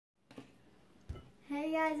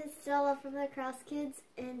Hey guys, it's Stella from the Kraus Kids,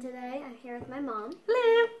 and today I'm here with my mom.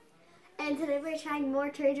 Hello. And today we're trying more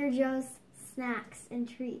Trader Joe's snacks and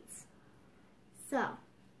treats. So,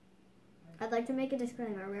 I'd like to make a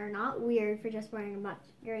disclaimer. We are not weird for just wearing a much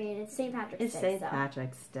green. It's St. Patrick's Day. It's St.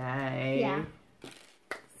 Patrick's Day. Yeah.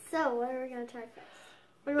 So, what are we going to try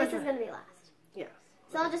first? This is going to be last. Yes.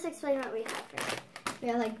 So I'll just explain what we have here. We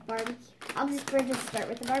have like barbecue. We're just start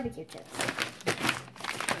with the barbecue chips.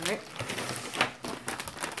 Alright.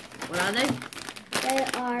 What are they? They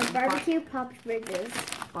are barbecue popped ridges.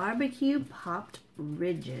 Barbecue popped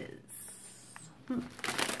ridges.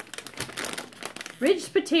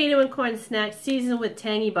 Ridged potato and corn snacks seasoned with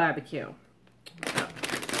tangy barbecue. Oh.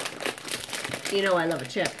 You know I love a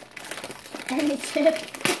chip. Any chip.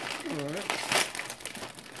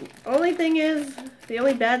 Alright. The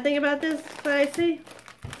only bad thing about this that I see?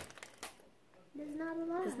 There's not a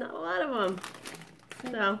lot. There's not a lot of them.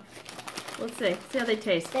 So, let's see. See how they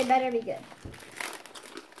taste. They better be good.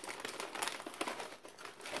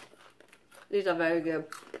 These are very good.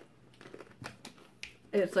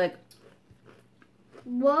 It's like...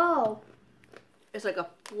 Whoa. It's like a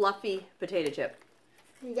fluffy potato chip.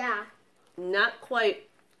 Yeah. Not quite...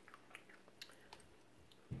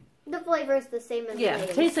 The flavor is the same as yeah,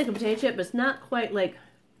 it tastes like a potato chip, but it's not quite like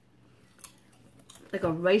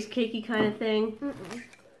a rice cakey kind of thing. Mm-mm.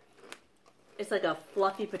 It's like a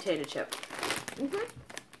fluffy potato chip.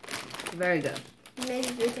 Mm-hmm. Very good. May's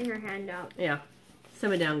reaching her hand out. Yeah.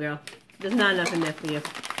 Simmer down, girl. There's not enough in there for you.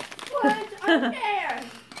 What? Unfair.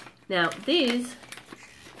 Now, these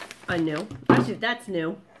are new. Actually, that's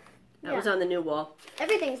new. That was on the new wall.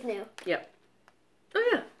 Everything's new. Yep. Oh,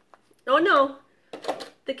 yeah. Oh, no.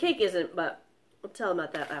 The cake isn't, but we'll tell them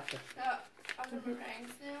about that after. Are the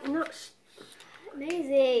meringues new? No.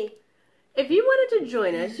 Maisie. If you wanted to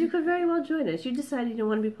join us, you could very well join us. You decided you don't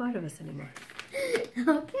want to be part of us anymore.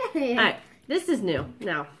 Okay. Alright, this is new.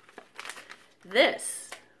 Now, this,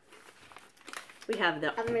 we have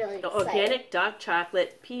the organic dark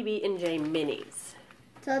chocolate PB&J minis.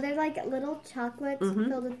 So they're like little chocolates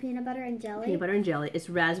filled with peanut butter and jelly. Peanut butter and jelly. It's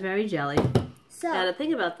raspberry jelly. So now the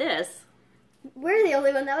thing about this, we're the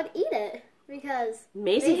only one that would eat it because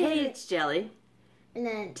Maisie hates jelly. And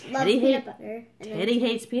then loves peanut butter. And Teddy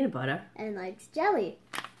hates peanut butter. And likes jelly.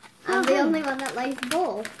 I'm the only one that likes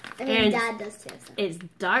both. I mean, and Dad does too. So. It's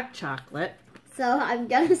dark chocolate. So I'm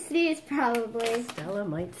gonna sneeze probably. Stella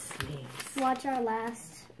might sneeze. Watch our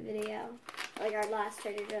last video. Like our last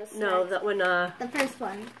Trader Joe's. No, that one, the first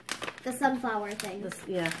one. The sunflower thing.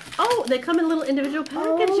 Yeah. Oh, they come in little individual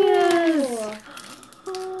packages.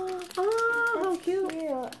 Oh, how cute.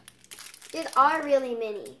 These are really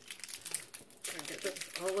mini.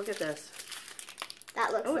 Oh, look at this.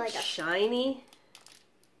 That looks like it's shiny.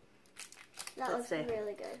 That looks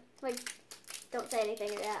really good. Like, don't say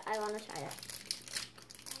anything yet. I want to try it.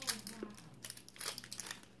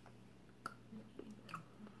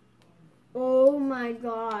 Oh my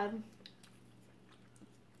god.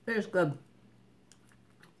 It's good.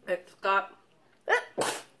 It's got...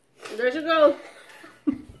 There she goes.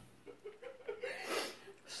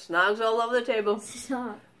 Snogs all over the table.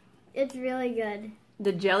 Stop. It's really good.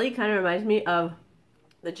 The jelly kind of reminds me of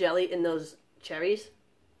the jelly in those cherries.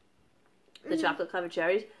 The chocolate covered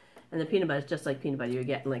cherries. And the peanut butter is just like peanut butter. You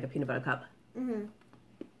get in like a peanut butter cup.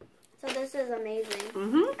 So this is amazing.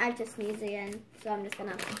 I have to sneeze again. So I'm just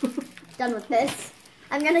gonna... done with this.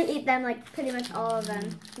 I'm gonna eat them, like pretty much all of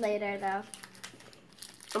them later though.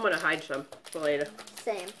 I'm gonna hide some for later.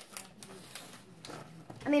 Same.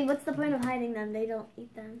 I mean, what's the point of hiding them? They don't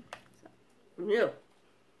eat them. From you.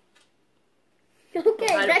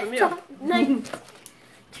 Okay, next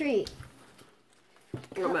treat.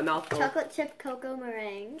 I got my mouth full. Chocolate chip cocoa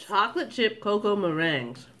meringues. Chocolate chip cocoa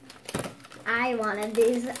meringues. I wanted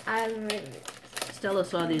these. Stella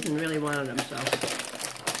saw these and really wanted them, so.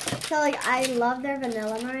 So, like, I love their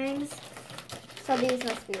vanilla meringues. So these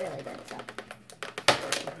must be really good, so.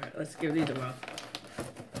 Alright, let's give these a whirl.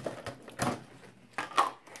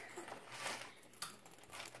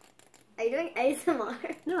 Are you doing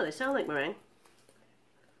ASMR? No, they sound like meringue.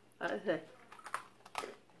 Okay.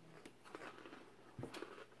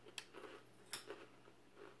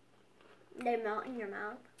 They melt in your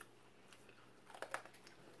mouth.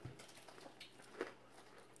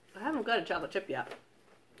 I haven't got a chocolate chip yet.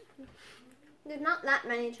 There's not that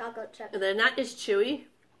many chocolate chips. They're not as chewy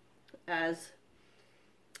as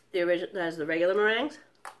the regular meringues.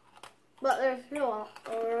 But they're still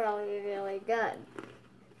really, really good.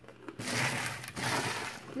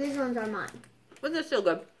 These ones are mine. But they're still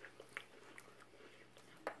good.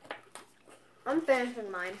 I'm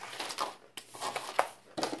finishing mine.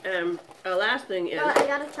 Our last thing is... Oh, I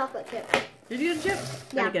got a chocolate chip. Did you get a chip?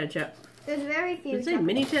 Yeah. I didn't get a chip. There's very few. Did it say chocolate-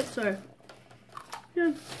 mini chips or...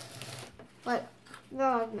 Yeah. What? They're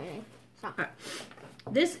all mini. So. Alright.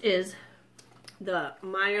 This is the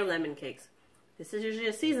Meyer lemon cakes. This is usually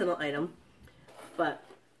a seasonal item, but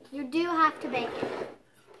You do have to bake it.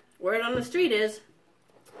 word on the street is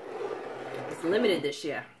it's limited this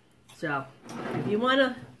year. So if you want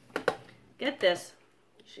to get this,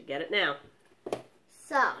 you should get it now.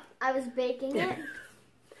 So, I was baking it.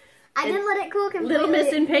 I didn't let it cool completely. Little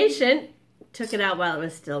Miss Impatient took it out while it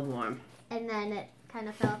was still warm. And then it kind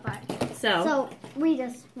of fell apart. So So, we're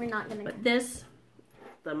not going to... but this,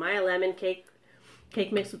 the Meyer lemon cake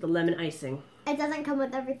mix with the lemon icing. It doesn't come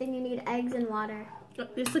with everything. You need eggs and water. Oh,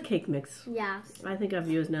 it's a cake mix. Yeah. I think I've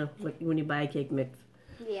used now when you buy a cake mix.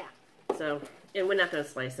 Yeah. So, and we're not going to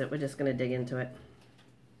slice it. We're just going to dig into it.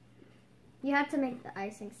 You have to make the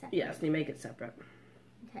icing separate. Yes, you make it separate.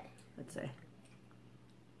 Okay. Let's say.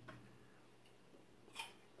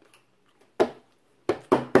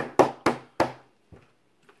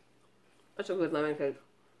 That's a good lemon cake.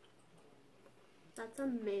 That's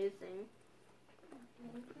amazing.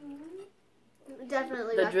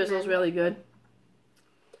 Definitely The drizzle's really good.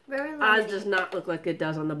 Very Ours lemony. does not look like it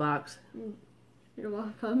does on the box. You're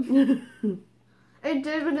welcome. It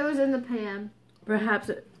did when it was in the pan. Perhaps,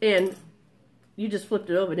 and you just flipped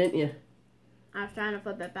it over, didn't you? I was trying to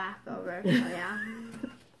flip it back over. So yeah.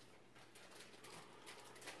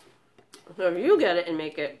 So if you get it and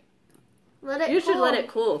make it, Let it you should cool. let it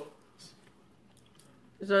cool.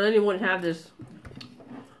 So then you wouldn't have this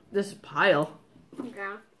pile.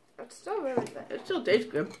 Yeah. It's still really good. It still tastes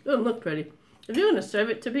good. It doesn't look pretty. If you're gonna serve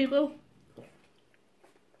it to people,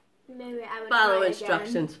 Maybe I would follow try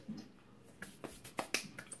instructions. Again.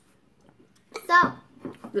 So,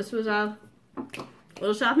 This was our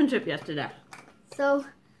little shopping trip yesterday.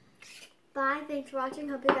 bye. Thanks for watching.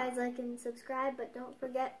 Hope you guys like and subscribe, but don't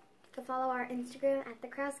forget to follow our Instagram at the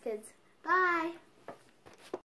Kraus Kids. Bye.